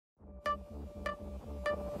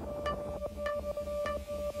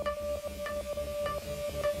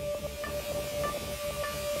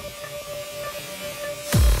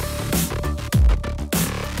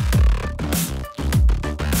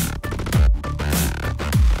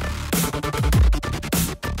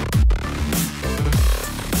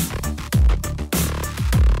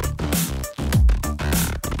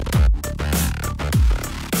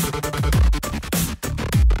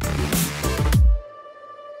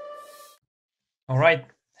All right.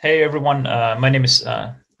 Hey, everyone. My name is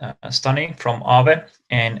Stani from Aave.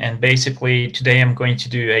 And basically today I'm going to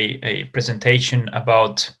do a presentation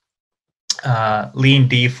about lean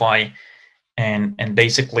DeFi and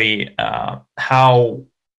basically how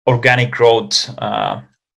organic growth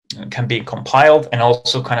can be compiled, and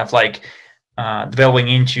also kind of like delving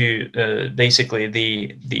into basically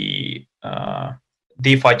the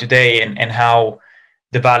DeFi today and how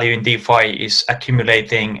the value in DeFi is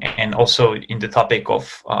accumulating, and also in the topic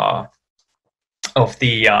of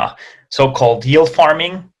the so-called yield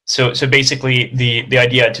farming. So basically the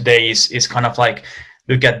idea today is kind of like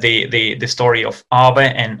look at the story of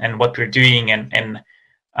Aave and what we're doing, and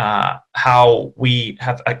how we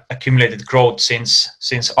have accumulated growth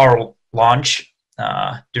since our launch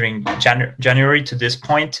during January to this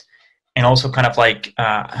point, and also kind of like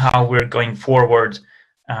how we're going forward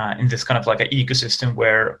in this kind of like an ecosystem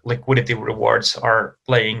where liquidity rewards are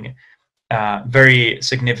playing a very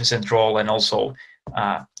significant role, and also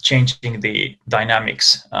changing the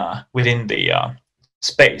dynamics within the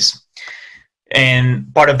space.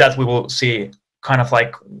 And part of that we will see kind of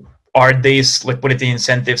like, are these liquidity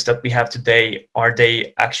incentives that we have today, are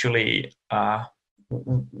they actually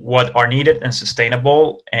what are needed and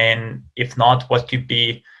sustainable? And if not, what could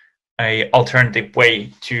be an alternative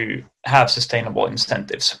way to have sustainable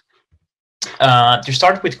incentives? To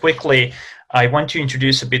start with quickly, I want to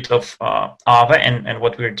introduce a bit of Aave and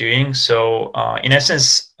what we're doing. So in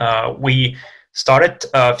essence, we started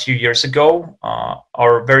a few years ago.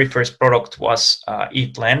 Our very first product was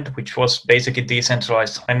ETHLend, which was basically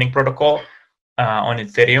decentralized lending protocol on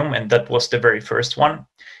Ethereum, and that was the very first one.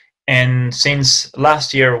 And since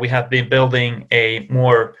last year, we have been building a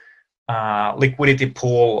more liquidity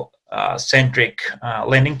pool centric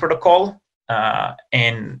lending protocol,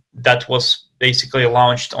 and that was basically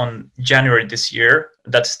launched on January this year.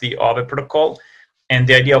 That's the Aave protocol. And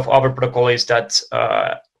the idea of Aave protocol is that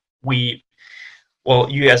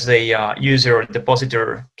you as a user or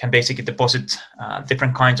depositor can basically deposit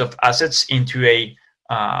different kinds of assets into a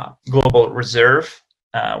global reserve,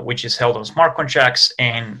 which is held on smart contracts,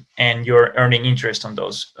 and you're earning interest on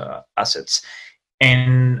those assets.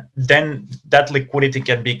 And then that liquidity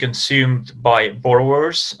can be consumed by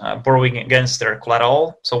borrowers borrowing against their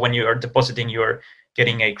collateral. So when you are depositing, you're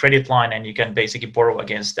getting a credit line, and you can basically borrow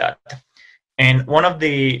against that. And one of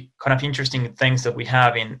the kind of interesting things that we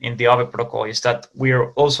have in the Aave protocol is that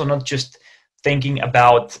we're also not just thinking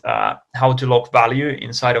about how to lock value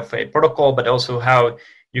inside of a protocol, but also how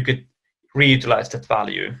you could reutilize that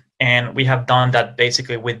value. And we have done that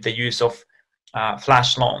basically with the use of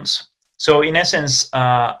flash loans. So in essence,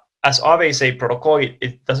 as Aave is a protocol,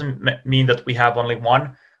 it doesn't mean that we have only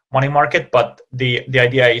one money market, but the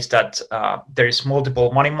idea is that there is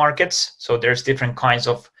multiple money markets. So there's different kinds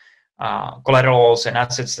of collaterals and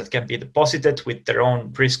assets that can be deposited with their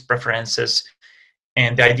own risk preferences.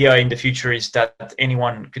 And the idea in the future is that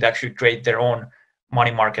anyone could actually create their own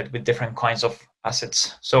money market with different kinds of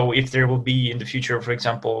assets. So if there will be in the future, for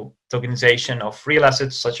example, tokenization of real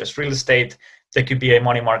assets such as real estate, there could be a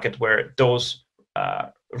money market where those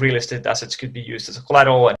real estate assets could be used as a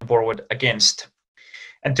collateral and borrowed against.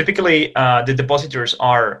 And typically, the depositors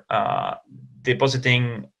are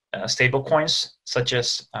depositing stable coins such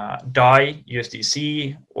as DAI,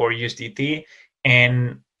 USDC, or USDT,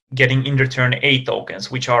 and getting in return A tokens,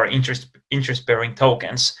 which are interest-bearing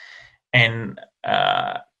tokens, and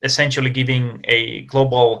essentially giving a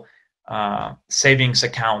global savings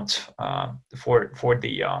account for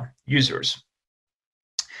the users.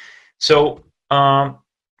 So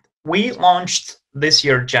we launched this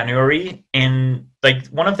year, January, and like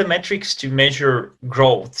one of the metrics to measure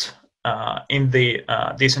growth in the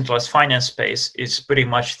decentralized finance space is pretty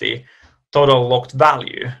much the total locked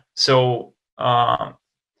value. So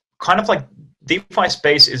kind of like DeFi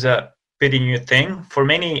space is a pretty new thing. For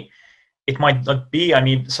many, it might not be. I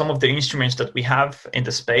mean, some of the instruments that we have in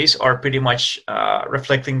the space are pretty much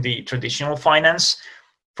reflecting the traditional finance.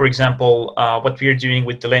 For example, what we're doing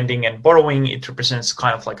with the lending and borrowing, it represents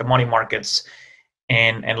kind of like a money markets,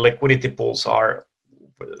 and liquidity pools are,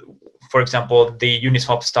 for example, the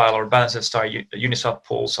Uniswap style or balanced style Uniswap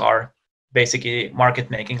pools are basically market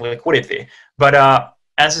making liquidity. But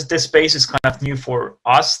as this space is kind of new for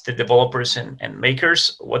us, the developers and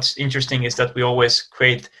makers, what's interesting is that we always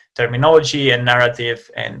create terminology and narrative,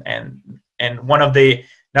 and one of the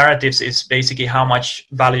narratives is basically how much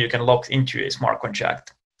value you can lock into a smart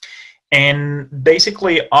contract. And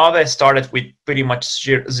basically, Aave started with pretty much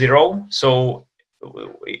zero. So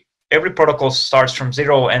every protocol starts from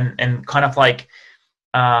zero, and kind of like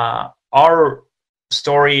our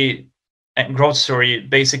story and growth story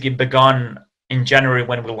basically began in January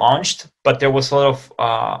when we launched, but there was a lot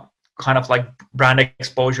of kind of like brand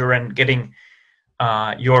exposure and getting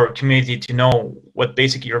your community to know what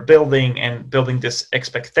basically you're building and building this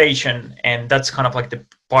expectation. And that's kind of like the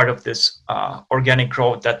part of this organic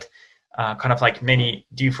growth that kind of like many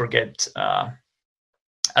do forget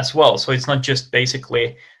as well. So it's not just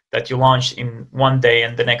basically that you launch in one day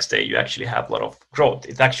and the next day you actually have a lot of growth.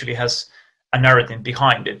 It actually has a narrative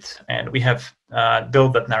behind it, and we have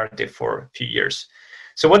built that narrative for a few years.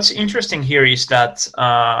 So what's interesting here is that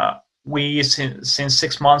we, since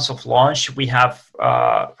 6 months of launch, we have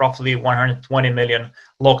roughly 120 million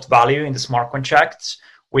locked value in the smart contracts,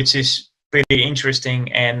 which is pretty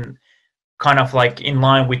interesting and kind of like in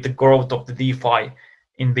line with the growth of the DeFi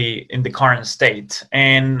in the current state.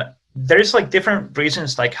 And there's like different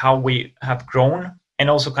reasons like how we have grown, and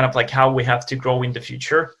also kind of like how we have to grow in the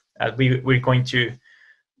future. We're going to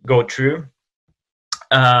go through.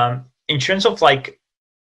 In terms of like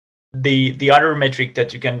the other metric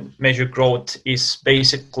that you can measure growth is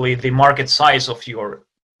basically the market size of your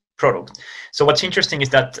product. So what's interesting is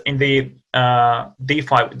that in the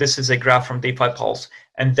DeFi, this is a graph from DeFi Pulse,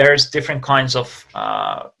 and there's different kinds of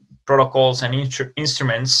protocols and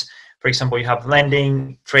instruments. For example, you have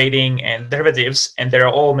lending, trading, and derivatives, and they're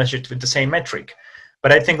all measured with the same metric.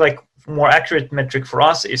 But I think like more accurate metric for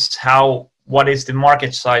us is what is the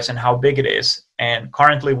market size and how big it is. And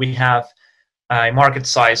currently we have a market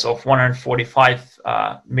size of 145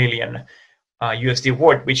 million USD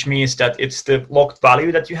worth, which means that it's the locked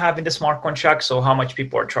value that you have in the smart contract, so how much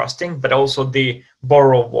people are trusting, but also the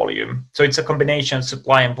borrow volume. So it's a combination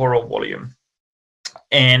supply and borrow volume.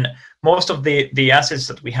 And most of the assets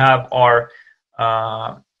that we have are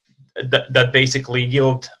that basically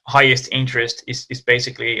yield highest interest is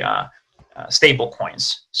basically stable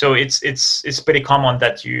coins. So it's pretty common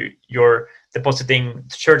that you're depositing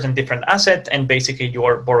certain different asset and basically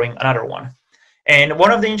you're borrowing another one. And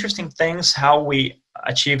one of the interesting things how we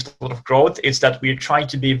achieved a lot of growth is that we're trying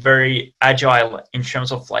to be very agile in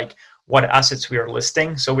terms of like what assets we are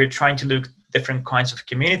listing. So we're trying to look different kinds of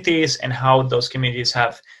communities and how those communities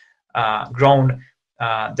have grown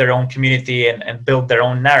their own community and build their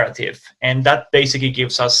own narrative. And that basically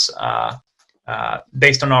gives us,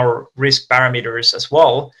 based on our risk parameters as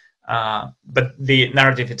well, but the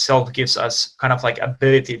narrative itself gives us kind of like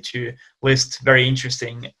ability to list very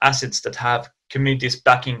interesting assets that have communities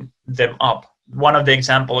backing them up. One of the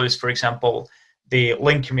examples is, for example, the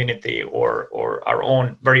Link community or our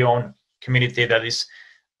own very own community that is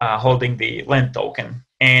holding the Lend token.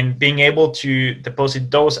 And being able to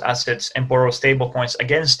deposit those assets and borrow stablecoins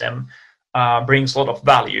against them brings a lot of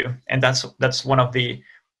value. And that's one of the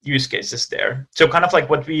use cases there. So kind of like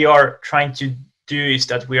what we are trying to do is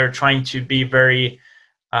that we are trying to be very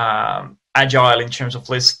agile in terms of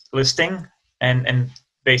listing and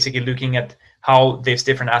basically looking at how these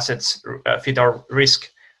different assets fit our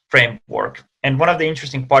risk framework. And one of the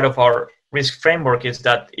interesting part of our risk framework is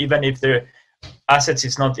that even if the assets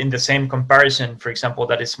is not in the same comparison, for example,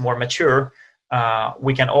 that is more mature,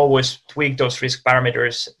 we can always tweak those risk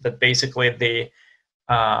parameters that basically the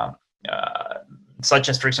such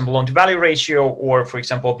as, for example, loan to value ratio, or for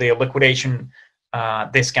example, the liquidation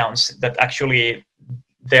discounts that actually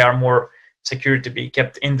they are more secure to be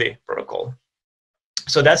kept in the protocol.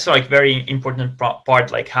 So that's like very important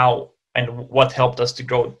part, like how and what helped us to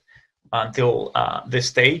grow until this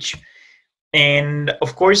stage. And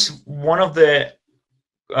of course, one of the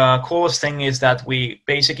coolest thing is that we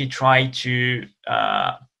basically try to,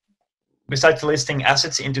 besides listing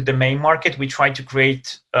assets into the main market, we try to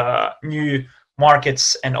create new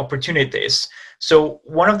markets and opportunities. So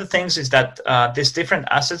one of the things is that these different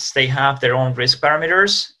assets, they have their own risk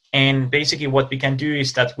parameters. And basically what we can do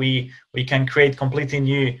is that we can create completely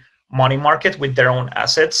new money market with their own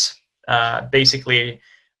assets, basically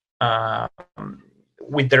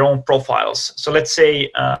with their own profiles. So let's say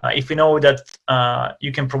if we know that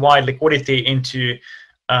you can provide liquidity into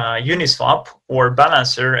Uniswap or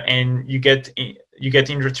Balancer, and you get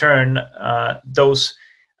in return those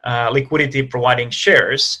liquidity providing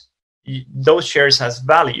shares, those shares has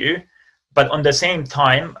value, but on the same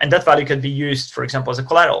time, and that value can be used, for example, as a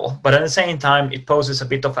collateral, but at the same time, it poses a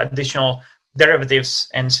bit of additional derivatives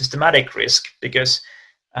and systematic risk, because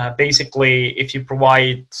basically, if you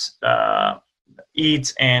provide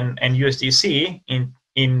ETH and USDC in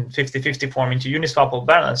 50-50 form into Uniswap or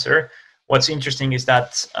Balancer, what's interesting is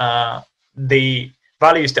that the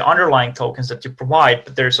value is the underlying tokens that you provide,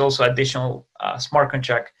 but there's also additional smart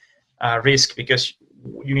contract risk, because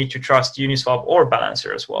you need to trust Uniswap or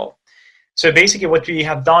Balancer as well. So basically what we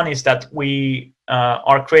have done is that we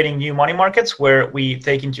are creating new money markets where we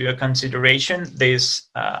take into consideration these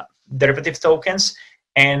derivative tokens,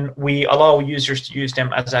 and we allow users to use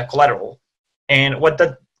them as a collateral. And what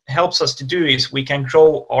that helps us to do is we can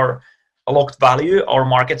grow our locked value, our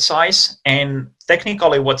market size. And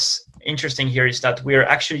technically what's interesting here is that we're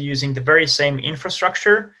actually using the very same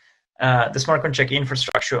infrastructure, the smart contract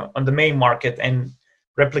infrastructure on the main market, and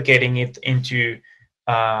replicating it into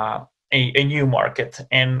a new market.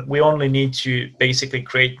 And we only need to basically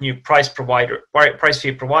create new price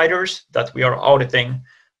fee providers that we are auditing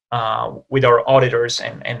with our auditors,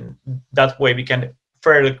 and that way we can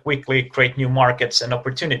fairly quickly create new markets and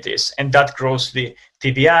opportunities, and that grows the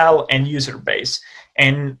TVL and user base.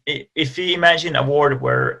 And if you imagine a world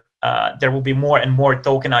where there will be more and more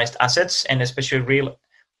tokenized assets, and especially real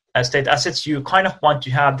estate assets, you kind of want to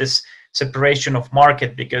have this separation of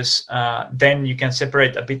market, because then you can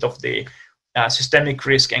separate a bit of the systemic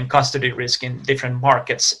risk and custody risk in different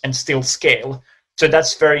markets and still scale. So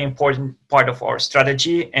that's very important part of our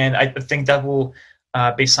strategy, and I think that will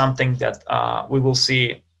be something that we will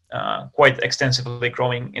see quite extensively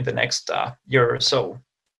growing in the next year or so.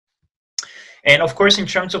 And of course, in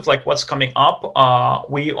terms of like what's coming up,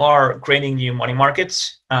 we are creating new money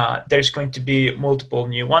markets. There's going to be multiple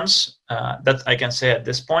new ones that I can say at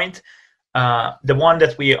this point. The one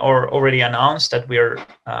that we are already announced that we're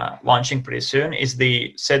launching pretty soon is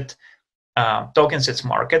the token sets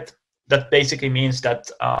market. That basically means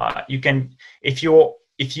that you can, if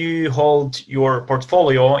you hold your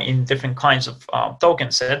portfolio in different kinds of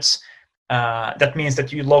token sets, that means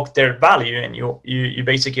that you lock their value, and you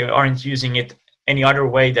basically aren't using it any other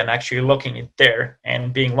way than actually locking it there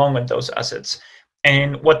and being long on those assets.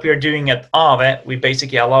 And what we are doing at Aave, we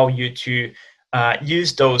basically allow you to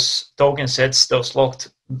use those token sets, those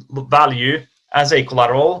locked value, as a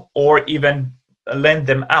collateral, or even lend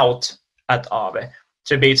them out at Aave.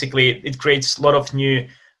 So basically, it creates a lot of new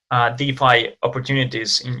DeFi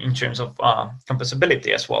opportunities in terms of composability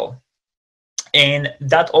as well. And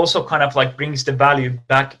that also kind of like brings the value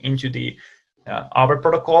back into the Aave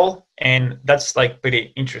protocol, and that's like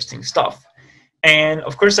pretty interesting stuff. And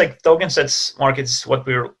of course, like token sets market is what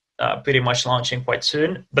we're pretty much launching quite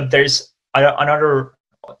soon. But there's other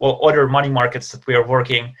money markets that we are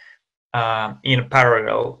working in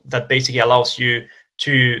parallel that basically allows you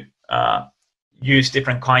to use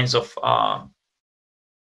different kinds of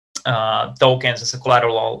tokens as a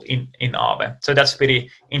collateral in Aave. So that's a pretty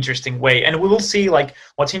interesting way. And we will see, like,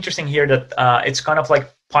 what's interesting here, that it's kind of like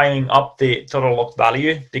piling up the total locked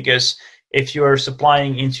value, because if you're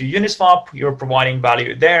supplying into Uniswap, you're providing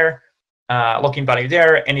value there, locking value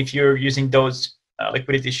there. And if you're using those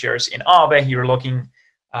liquidity shares in Aave, you're locking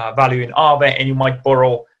value in Aave, and you might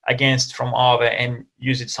borrow against from Aave and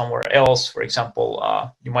use it somewhere else. For example,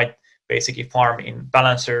 you might basically farm in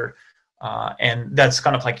Balancer, and that's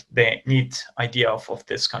kind of like the neat idea of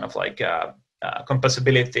this kind of like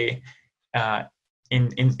composability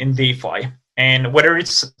in DeFi. And whether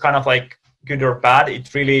it's kind of like good or bad,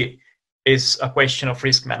 it really is a question of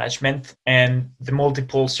risk management, and the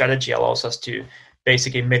multiple strategy allows us to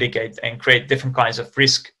basically mitigate and create different kinds of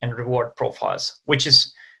risk and reward profiles, which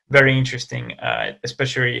is very interesting,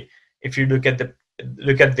 especially if you look at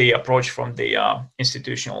the approach from the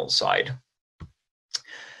institutional side.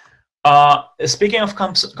 Speaking of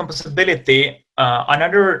composability,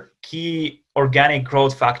 another key organic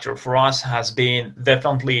growth factor for us has been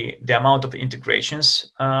definitely the amount of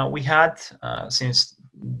integrations we had since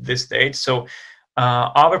this date. So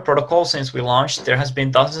our protocol, since we launched, there has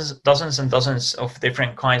been dozens and dozens of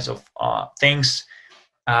different kinds of things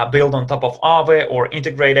built on top of Aave or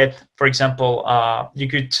integrated. For example, you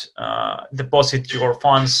could deposit your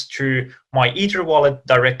funds through my Ether wallet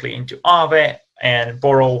directly into Aave and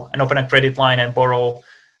borrow and open a credit line and borrow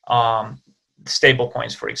stable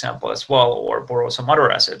coins, for example, as well, or borrow some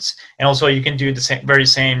other assets. And also you can do the very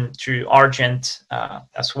same through Argent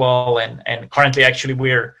as well. And currently, actually,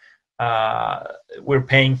 we're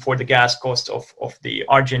paying for the gas cost of the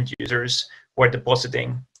Argent users who are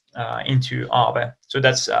depositing into Aave. So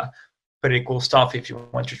that's pretty cool stuff if you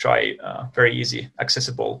want to try very easy,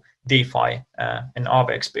 accessible DeFi and Aave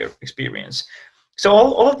experience. So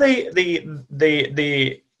all of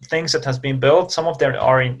the things that has been built, some of them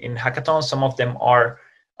are in hackathons, some of them are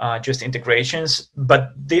just integrations,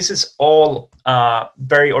 but this is all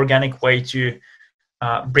very organic way to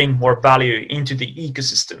bring more value into the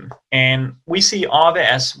ecosystem. And we see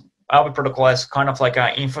Aave protocol as kind of like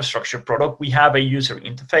an infrastructure product. We have a user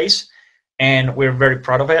interface, and we're very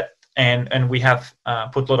proud of it, and we have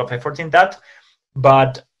put a lot of effort in that.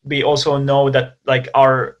 But we also know that like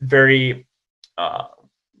our very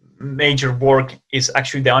major work is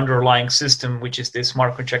actually the underlying system, which is this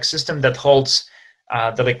smart contract system that holds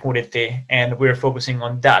the liquidity, and we're focusing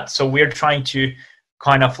on that. So we're trying to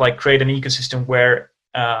kind of like create an ecosystem where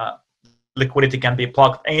liquidity can be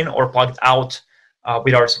plugged in or plugged out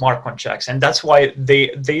with our smart contracts, and that's why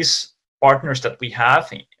these partners that we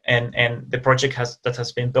have and the project that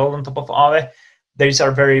has been built on top of Aave, these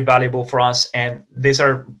are very valuable for us, and this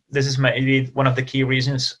is maybe one of the key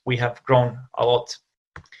reasons we have grown a lot.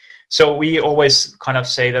 So we always kind of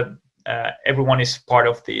say that everyone is part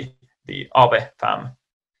of the Aave fam.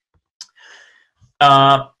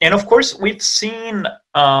 And of course, we've seen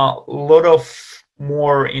a lot of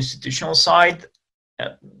more institutional side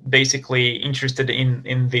basically interested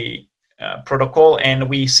in the protocol, and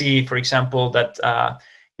we see, for example, that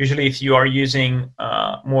usually if you are using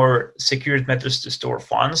more secured methods to store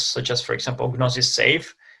funds, such as, for example, Gnosis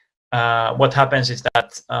Safe, what happens is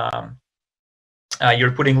that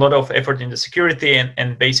you're putting a lot of effort in the security,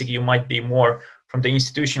 and basically you might be more from the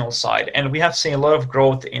institutional side. And we have seen a lot of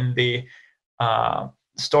growth in the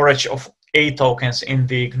storage of A tokens in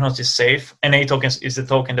the Gnosis Safe. And A tokens is the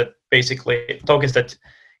token that basically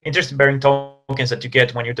interest-bearing tokens that you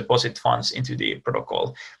get when you deposit funds into the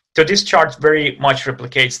protocol. So this chart very much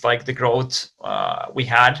replicates like the growth we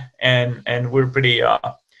had, and we're pretty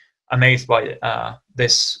amazed by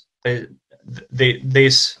this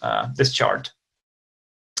chart.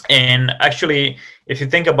 And actually, if you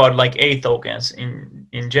think about like A tokens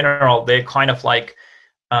in general, they're kind of like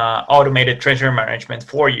automated treasury management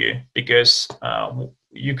for you, because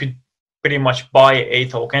you could pretty much buy A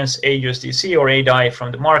tokens, AUSDC or ADAI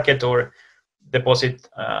from the market, or deposit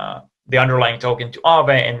the underlying token to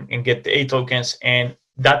Aave and get the A tokens, and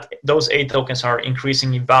those A tokens are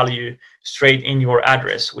increasing in value straight in your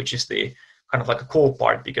address, which is the kind of like a cool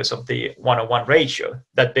part because of the 1:1 ratio.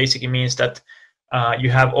 That basically means that you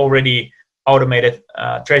have already automated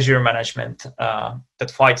treasury management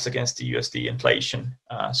that fights against the USD inflation.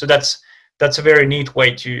 So that's a very neat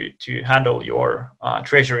way to handle your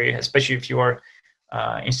treasury, especially if you are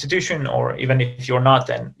institution, or even if you're not,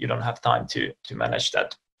 then you don't have time to manage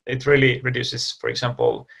that. It really reduces, for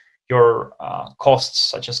example, your costs,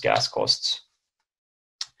 such as gas costs.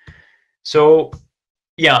 So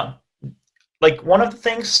yeah, like one of the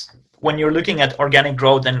things when you're looking at organic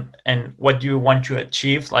growth and what you want to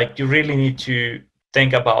achieve, like you really need to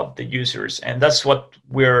think about the users, and that's what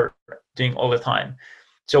we're doing all the time.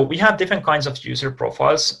 So we have different kinds of user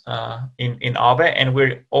profiles in Aave, and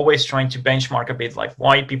we're always trying to benchmark a bit like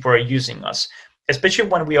why people are using us, especially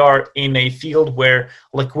when we are in a field where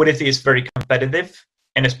liquidity is very competitive,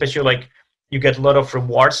 and especially like you get a lot of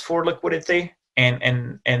rewards for liquidity,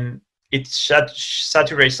 and it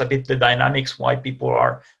saturates a bit the dynamics why people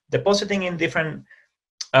are depositing in different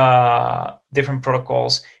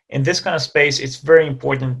protocols. In this kind of space, it's very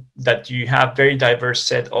important that you have very diverse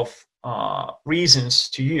set of reasons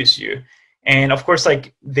to use you. And of course,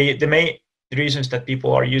 like the main reasons that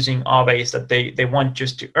people are using Aave is that they want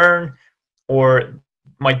just to earn, or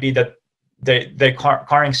might be that the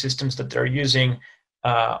current systems that they're using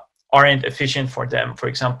aren't efficient for them. For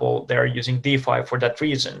example, they're using DeFi for that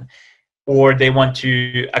reason, or they want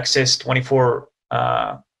to access 24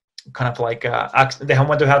 kind of like they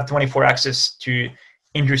want to have 24 access to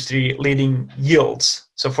industry leading yields.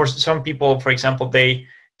 So for some people, for example, they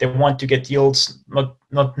want to get yields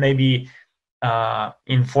not maybe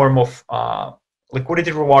in form of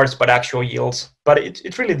liquidity rewards, but actual yields. But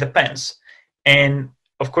it really depends. And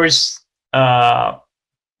of course,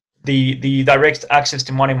 the direct access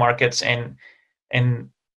to money markets and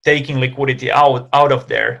taking liquidity out of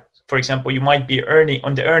there. For example, you might be earning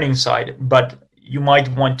on the earning side, but you might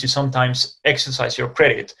want to sometimes exercise your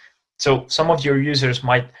credit. So some of your users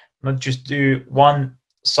might not just do one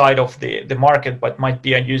side of the market, but might be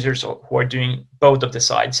users who are doing both of the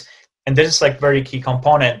sides. And this is like very key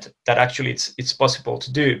component that actually it's possible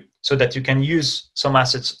to do, so that you can use some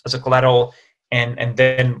assets as a collateral and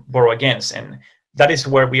then borrow against. And that is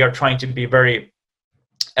where we are trying to be very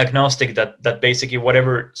agnostic, that basically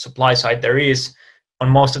whatever supply side there is on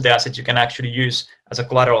most of the assets you can actually use as a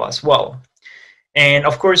collateral as well. And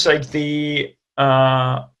of course, like the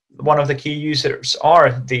one of the key users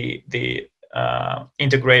are the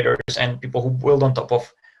integrators and people who build on top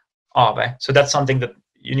of Aave. So that's something that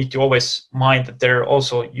you need to always mind, that they're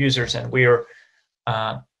also users, and we're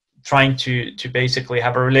trying to basically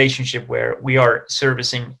have a relationship where we are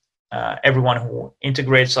servicing everyone who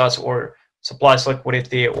integrates us or supplies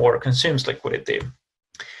liquidity or consumes liquidity.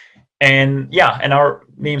 And yeah, and our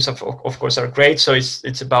memes of course are great. So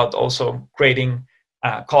it's about also creating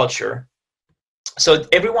culture. So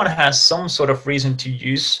everyone has some sort of reason to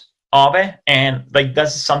use Aave, and like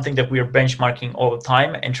that's something that we are benchmarking all the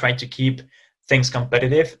time and trying to keep things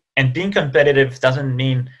competitive. And being competitive doesn't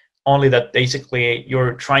mean only that basically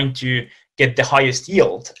you're trying to get the highest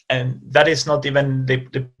yield, and that is not even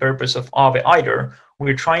the purpose of Aave either.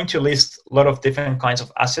 We're trying to list a lot of different kinds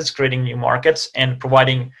of assets, creating new markets and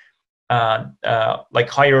providing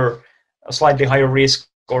like slightly higher risk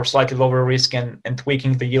or slightly lower risk, and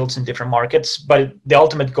tweaking the yields in different markets. But the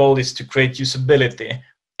ultimate goal is to create usability,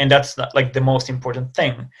 and that's like the most important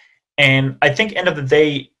thing. And I think end of the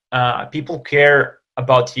day, people care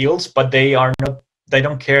about yields, but they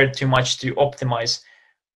don't care too much to optimize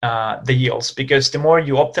the yields, because the more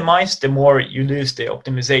you optimize, the more you lose the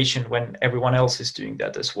optimization when everyone else is doing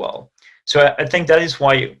that as well. So I think that is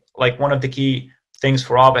why, like, one of the key things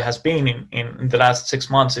for Aave has been in the last 6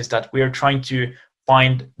 months is that we are trying to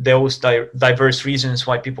find those diverse reasons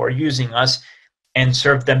why people are using us and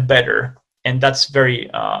serve them better, and that's very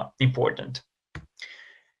important.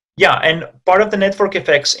 Yeah, and part of the network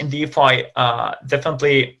effects in DeFi,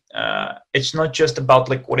 definitely, it's not just about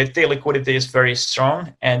liquidity. Liquidity is very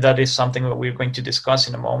strong, and that is something that we're going to discuss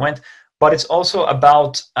in a moment. But it's also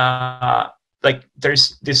about like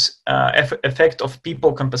there's this effect of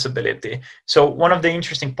people composability. So one of the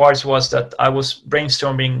interesting parts was that I was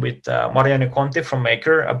brainstorming with Mariano Conti from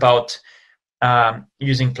Maker about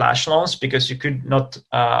using flash loans, because you could not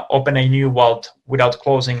open a new wallet without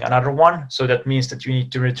closing another one. So that means that you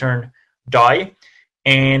need to return DAI.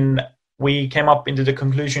 And we came up into the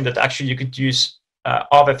conclusion that actually you could use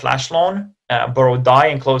Aave flash loan, borrow DAI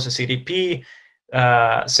and close a CDP,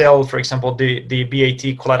 sell, for example, the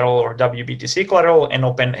BAT collateral or WBTC collateral, and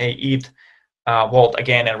open a ETH wallet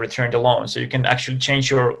again and return the loan. So you can actually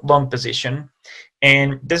change your long position.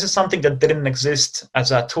 And this is something that didn't exist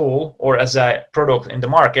as a tool or as a product in the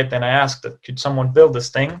market. And I asked that could someone build this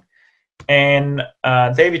thing? And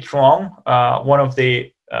David Truong, one of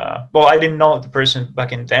the, well, I didn't know the person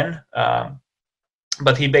back in then,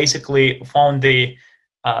 but he basically found the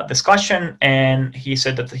discussion, and he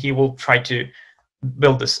said that he will try to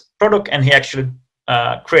build this product, and he actually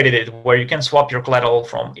created it where you can swap your collateral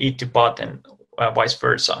from ETH to BOT and vice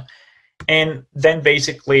versa. And then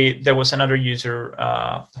basically there was another user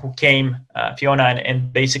who came, Fiona,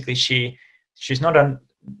 and basically she's not a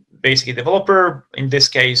basically developer in this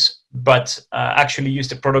case, but actually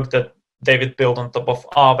used a product that David built on top of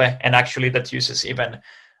Aave, and actually that uses even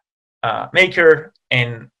Maker.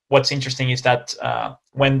 And what's interesting is that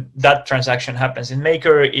when that transaction happens in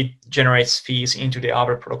Maker, it generates fees into the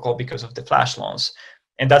Aave protocol because of the flash loans.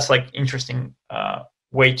 And that's like interesting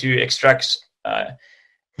way to extract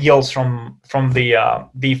yields from the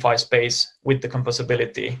DeFi space with the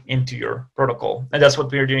composability into your protocol. And that's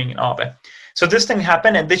what we're doing in Aave. So this thing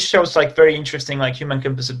happened, and this shows like very interesting like human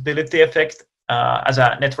composability effect as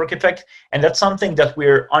a network effect. And that's something that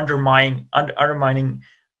we're undermining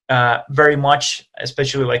very much,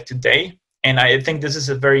 especially like today. And I think this is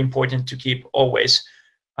a very important to keep always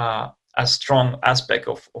a strong aspect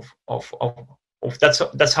of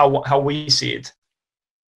that's how we see it.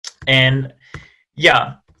 And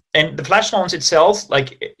yeah, and the flash loans itself,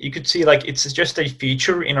 like you could see, like it's just a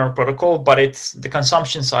feature in our protocol, but it's the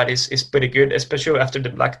consumption side is pretty good, especially after the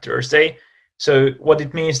Black Thursday. So what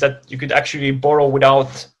it means that you could actually borrow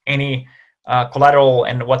without any collateral.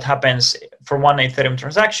 And what happens for one Ethereum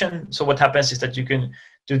transaction? So what happens is that you can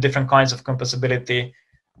do different kinds of composability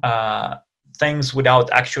things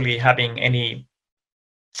without actually having any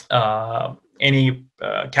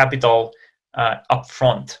capital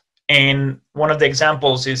upfront. And one of the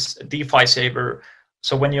examples is DeFi Saver.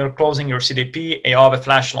 So when you're closing your CDP, a Aave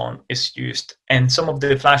flash loan is used. And some of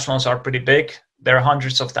the flash loans are pretty big. There are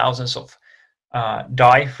hundreds of thousands of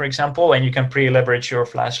DAI, for example, and you can pre-leverage your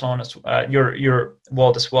flash loan, as your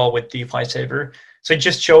wallet as well with DeFi Saver. So it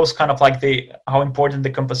just shows kind of like how important the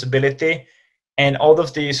composability, and all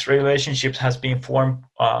of these relationships has been formed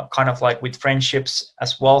kind of like with friendships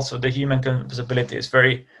as well. So the human composability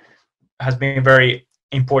has been very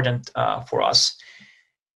important for us.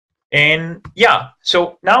 And yeah,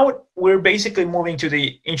 so now we're basically moving to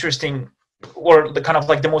the interesting, or the kind of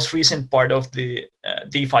like the most recent part of the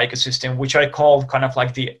DeFi ecosystem, which I call kind of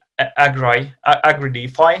like the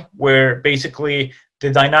agri-DeFi, where basically the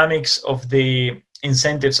dynamics of the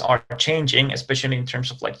incentives are changing, especially in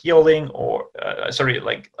terms of like yielding or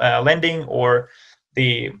lending, or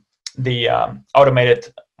the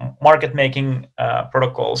automated market making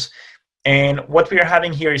protocols. And what we are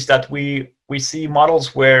having here is that we see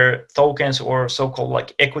models where tokens, or so-called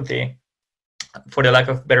like equity, for the lack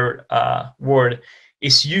of better word,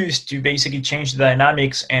 is used to basically change the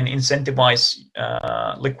dynamics and incentivize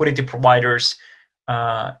liquidity providers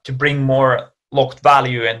to bring more locked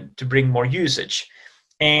value and to bring more usage.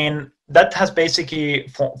 And that has basically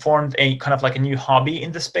formed a kind of like a new hobby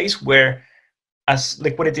in the space, where as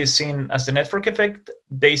liquidity is seen as the network effect,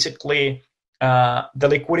 basically the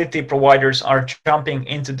liquidity providers are jumping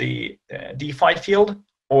into the DeFi field,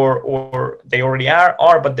 or they already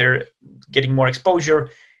are, but they're getting more exposure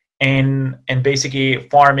and basically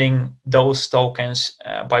farming those tokens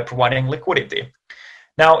by providing liquidity.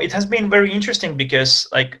 Now, it has been very interesting because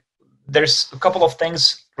like there's a couple of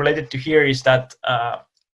things related to here is that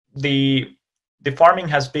the farming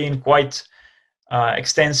has been quite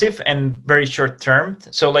extensive and very short term.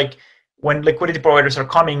 So like when liquidity providers are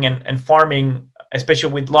coming and farming,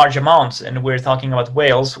 especially with large amounts, and we're talking about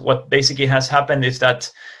whales, what basically has happened is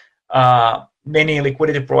that many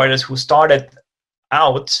liquidity providers who started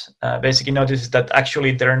out basically noticed that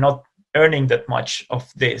actually they're not earning that much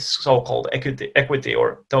of this so-called equity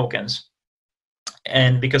or tokens.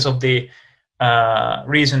 And because of the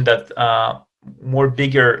reason that more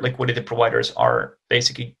bigger liquidity providers are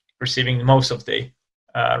basically receiving most of the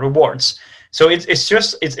rewards. So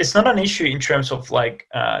it's not an issue in terms of like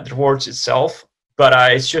the rewards itself, but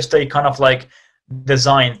it's just a kind of like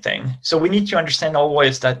design thing. So we need to understand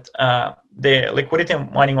always that the liquidity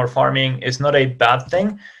mining or farming is not a bad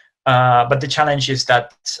thing, but the challenge is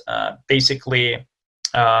that basically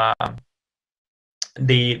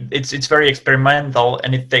it's very experimental,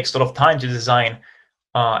 and it takes a lot of time to design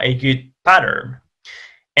a good pattern.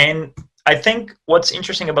 And I think what's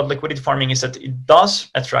interesting about liquidity farming is that it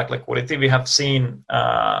does attract liquidity. We have seen,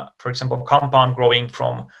 for example, Compound growing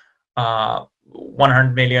from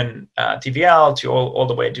 100 million TVL to all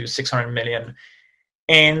the way to 600 million.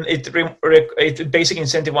 And it basically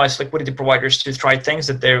incentivizes liquidity providers to try things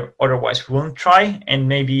that they otherwise wouldn't try, and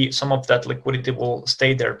maybe some of that liquidity will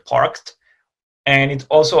stay there parked. And it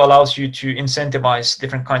also allows you to incentivize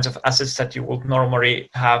different kinds of assets that you would normally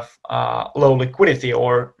have low liquidity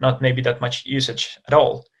or not maybe that much usage at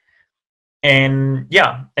all. And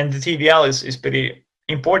yeah, and the TVL is pretty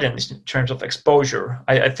important in terms of exposure.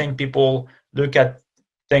 I think people look at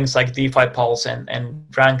things like DeFi Pulse and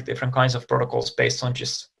rank different kinds of protocols based on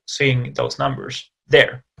just seeing those numbers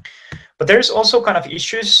there. But there's also kind of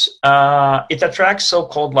issues. It attracts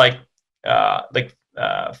so-called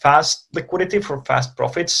fast liquidity for fast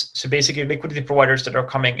profits. So basically liquidity providers that are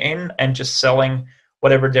coming in and just selling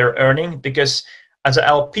whatever they're earning, because as an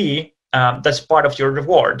LP, that's part of your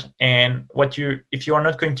reward. And if you are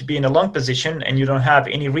not going to be in a long position and you don't have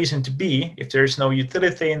any reason to be, if there's no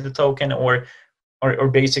utility in the token or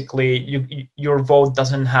basically your vote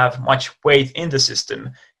doesn't have much weight in the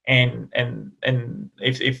system, and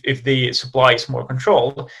if the supply is more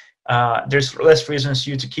controlled, there's less reasons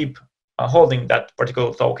you to keep holding that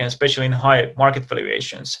particular token, especially in high market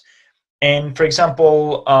valuations. And for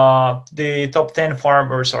example, the top 10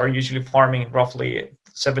 farmers are usually farming roughly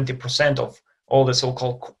 70% of all the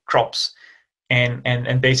so-called crops,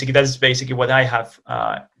 and basically that is basically what I have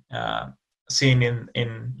seen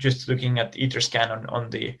in just looking at Etherscan on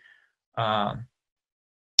the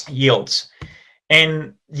yields.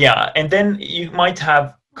 And yeah, and then you might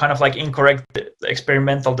have kind of like incorrect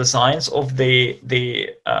experimental designs of the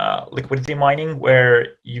liquidity mining,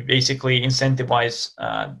 where you basically incentivize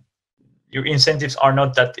your incentives are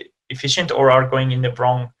not that efficient or are going in the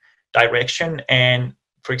wrong direction. And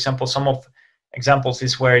for example, some of examples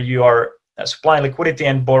is where you are supplying liquidity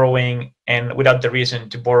and borrowing, and without the reason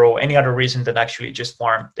to borrow any other reason than actually just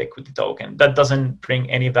farm the equity token. That doesn't bring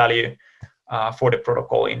any value for the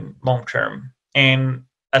protocol in long term. And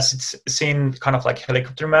as it's seen kind of like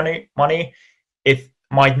helicopter money, it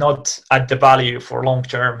might not add the value for long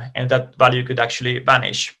term, and that value could actually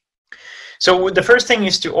vanish. So the first thing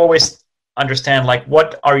is to always understand, like,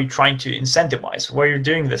 what are you trying to incentivize, where you're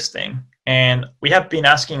doing this thing. And we have been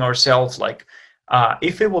asking ourselves, like,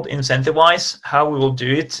 if we would incentivize, how we will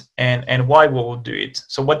do it, and why we will do it.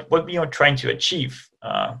 So what we are trying to achieve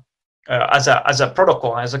as a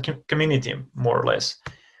protocol, as a community, more or less.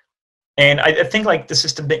 And I think like the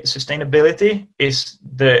sustainability is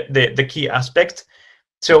the key aspect.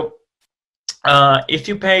 So if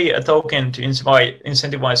you pay a token to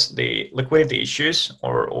incentivize the liquidity issues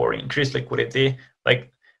or increase liquidity,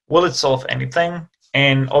 like, will it solve anything?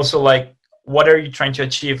 And also, like, what are you trying to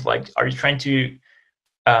achieve? Like, are you trying to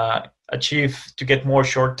achieve to get more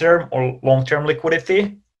short-term or long-term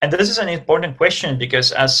liquidity? And this is an important question,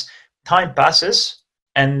 because as time passes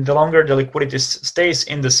and the longer the liquidity stays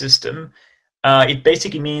in the system, it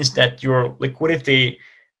basically means that your liquidity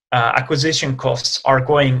acquisition costs are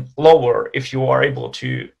going lower if you are able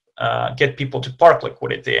to get people to park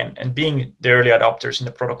liquidity and being the early adopters in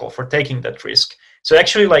the protocol for taking that risk. So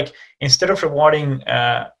actually, like, instead of rewarding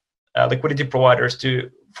liquidity providers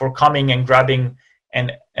for coming and grabbing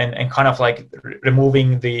and kind of like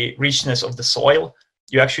removing the richness of the soil,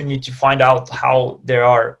 you actually need to find out how there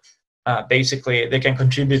are basically they can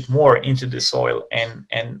contribute more into the soil and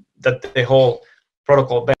that the whole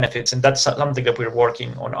protocol benefits. And that's something that we're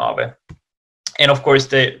working on Aave. And of course,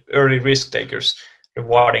 the early risk takers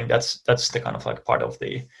rewarding, that's the kind of like part of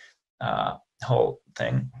the whole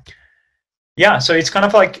thing. Yeah, so it's kind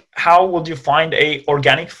of like, how would you find a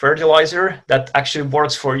organic fertilizer that actually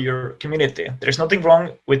works for your community? There's nothing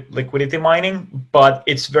wrong with liquidity mining, but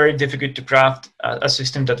it's very difficult to craft a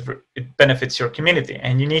system that it benefits your community.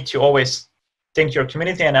 And you need to always think your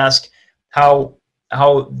community and ask how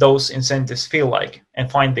those incentives feel like,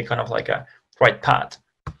 and find the kind of like a right path.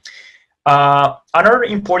 Another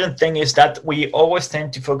important thing is that we always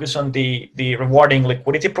tend to focus on the rewarding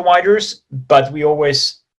liquidity providers, but we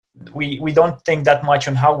don't think that much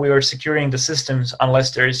on how we are securing the systems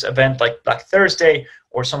unless there is an event like Black Thursday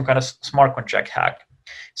or some kind of smart contract hack.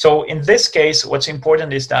 So in this case, what's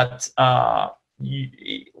important is that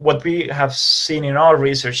what we have seen in our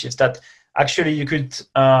research is that actually you could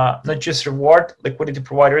not just reward liquidity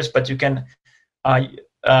providers, but you can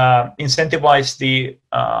incentivize the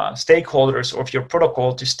stakeholders of your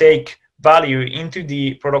protocol to stake value into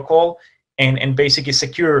the protocol and basically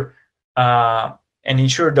secure and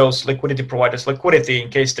ensure those liquidity providers liquidity in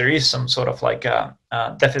case there is some sort of like a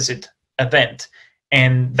deficit event.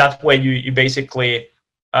 And that way you basically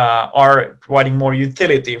are providing more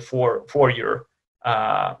utility for your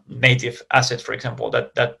native asset, for example,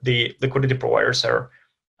 that the liquidity providers are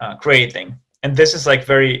creating. And this is like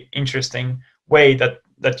very interesting way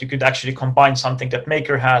that you could actually combine something that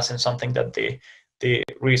Maker has and something that the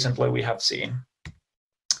recently we have seen.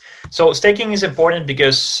 So staking is important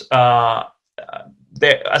because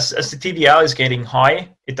as the TVL is getting high,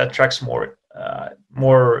 it attracts more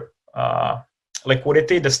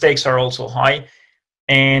liquidity. The stakes are also high,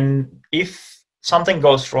 and if something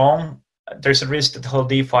goes wrong, there's a risk that the whole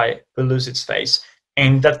DeFi will lose its face.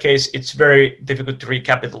 In that case, it's very difficult to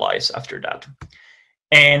recapitalize after that.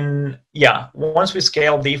 And yeah, once we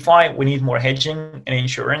scale DeFi, we need more hedging and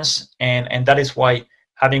insurance, and that is why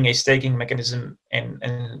having a staking mechanism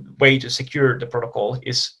and way to secure the protocol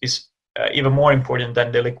is even more important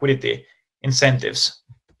than the liquidity incentives.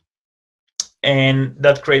 And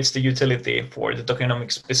that creates the utility for the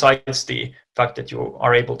tokenomics, besides the fact that you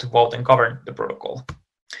are able to vote and govern the protocol.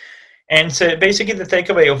 And so basically the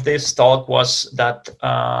takeaway of this talk was that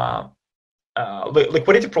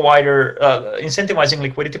liquidity provider, incentivizing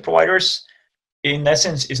liquidity providers in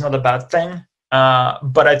essence is not a bad thing,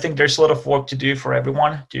 but I think there's a lot of work to do for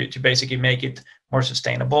everyone to basically make it more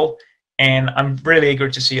sustainable. And I'm really eager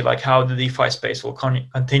to see like how the DeFi space will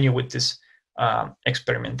continue with this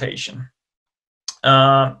experimentation.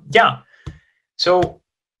 Yeah, so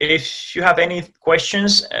if you have any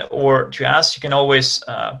questions or to ask, you can always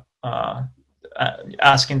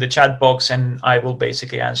ask in the chat box, and I will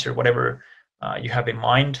basically answer whatever you have in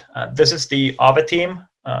mind. This is the Aave team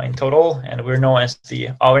in total, and we're known as the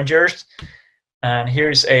Avengers. And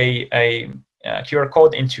here's a QR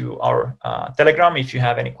code into our Telegram if you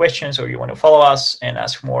have any questions or you want to follow us and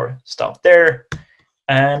ask more stuff there.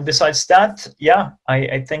 And besides that, yeah,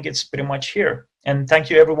 I think it's pretty much here. And thank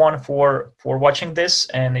you everyone for watching this.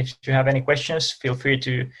 And if you have any questions, feel free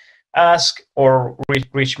to ask or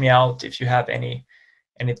reach me out if you have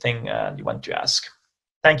anything you want to ask.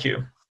 Thank you.